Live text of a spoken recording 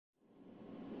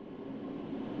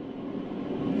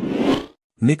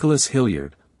Nicholas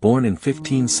Hilliard, born in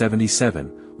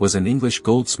 1577, was an English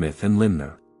goldsmith and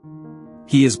limner.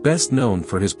 He is best known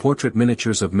for his portrait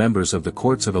miniatures of members of the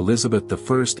courts of Elizabeth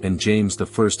I and James I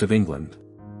of England.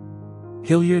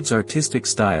 Hilliard's artistic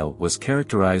style was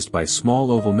characterized by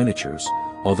small oval miniatures,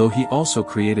 although he also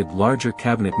created larger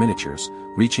cabinet miniatures,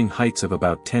 reaching heights of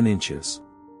about 10 inches.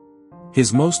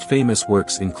 His most famous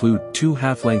works include two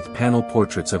half-length panel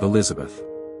portraits of Elizabeth.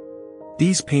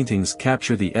 These paintings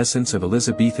capture the essence of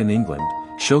Elizabethan England,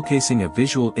 showcasing a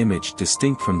visual image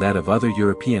distinct from that of other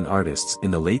European artists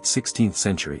in the late 16th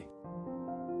century.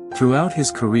 Throughout his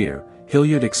career,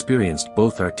 Hilliard experienced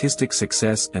both artistic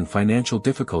success and financial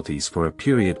difficulties for a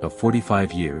period of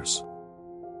 45 years.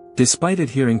 Despite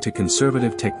adhering to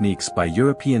conservative techniques by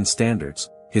European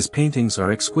standards, his paintings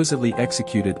are exquisitely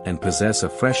executed and possess a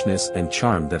freshness and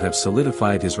charm that have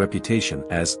solidified his reputation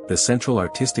as the central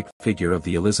artistic figure of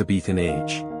the Elizabethan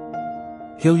age.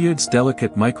 Hilliard's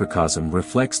delicate microcosm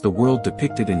reflects the world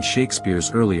depicted in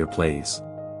Shakespeare's earlier plays.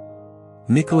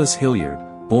 Nicholas Hilliard,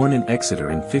 born in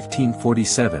Exeter in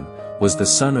 1547, was the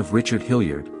son of Richard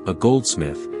Hilliard, a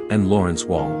goldsmith, and Lawrence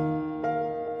Wall.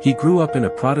 He grew up in a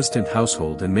Protestant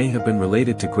household and may have been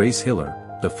related to Grace Hiller,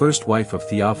 the first wife of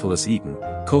Theophilus Eaton,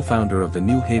 co-founder of the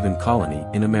New Haven colony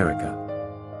in America.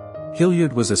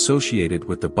 Hilliard was associated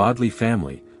with the Bodley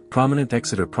family, prominent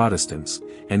Exeter Protestants,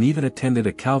 and even attended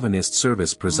a Calvinist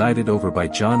service presided over by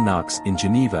John Knox in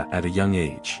Geneva at a young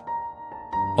age.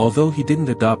 Although he didn't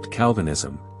adopt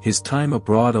Calvinism, his time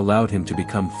abroad allowed him to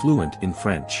become fluent in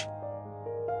French.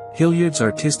 Hilliard's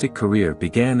artistic career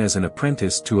began as an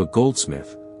apprentice to a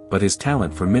goldsmith, but his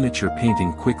talent for miniature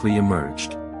painting quickly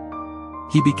emerged.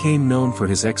 He became known for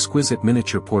his exquisite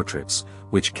miniature portraits,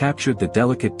 which captured the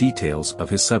delicate details of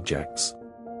his subjects.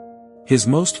 His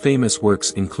most famous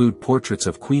works include portraits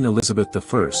of Queen Elizabeth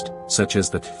I, such as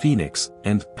the Phoenix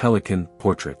and Pelican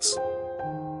portraits.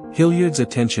 Hilliard's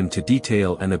attention to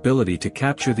detail and ability to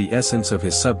capture the essence of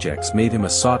his subjects made him a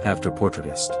sought-after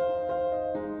portraitist.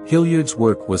 Hilliard's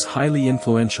work was highly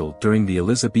influential during the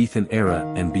Elizabethan era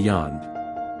and beyond.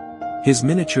 His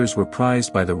miniatures were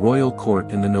prized by the royal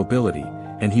court and the nobility,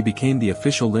 and he became the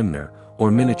official limner, or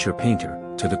miniature painter,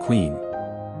 to the Queen.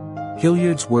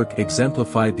 Hilliard's work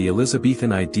exemplified the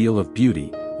Elizabethan ideal of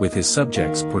beauty, with his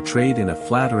subjects portrayed in a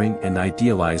flattering and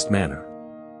idealized manner.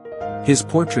 His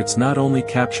portraits not only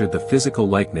captured the physical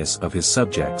likeness of his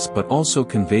subjects but also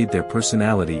conveyed their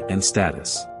personality and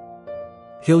status.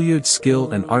 Hilliard's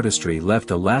skill and artistry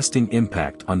left a lasting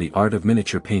impact on the art of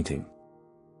miniature painting.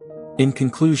 In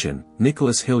conclusion,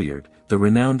 Nicholas Hilliard, the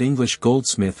renowned English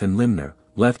goldsmith and limner,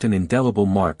 left an indelible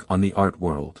mark on the art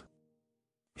world.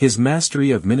 His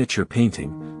mastery of miniature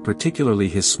painting, particularly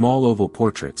his small oval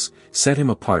portraits, set him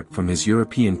apart from his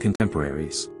European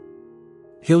contemporaries.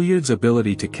 Hilliard's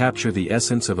ability to capture the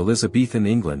essence of Elizabethan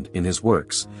England in his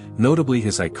works, notably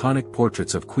his iconic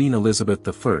portraits of Queen Elizabeth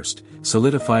I,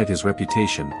 solidified his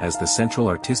reputation as the central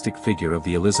artistic figure of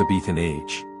the Elizabethan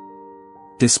age.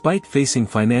 Despite facing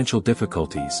financial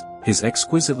difficulties, his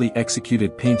exquisitely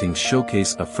executed paintings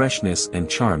showcase a freshness and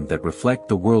charm that reflect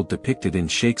the world depicted in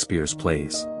Shakespeare's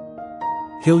plays.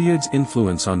 Hilliard's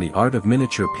influence on the art of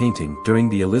miniature painting during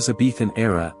the Elizabethan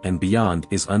era and beyond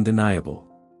is undeniable.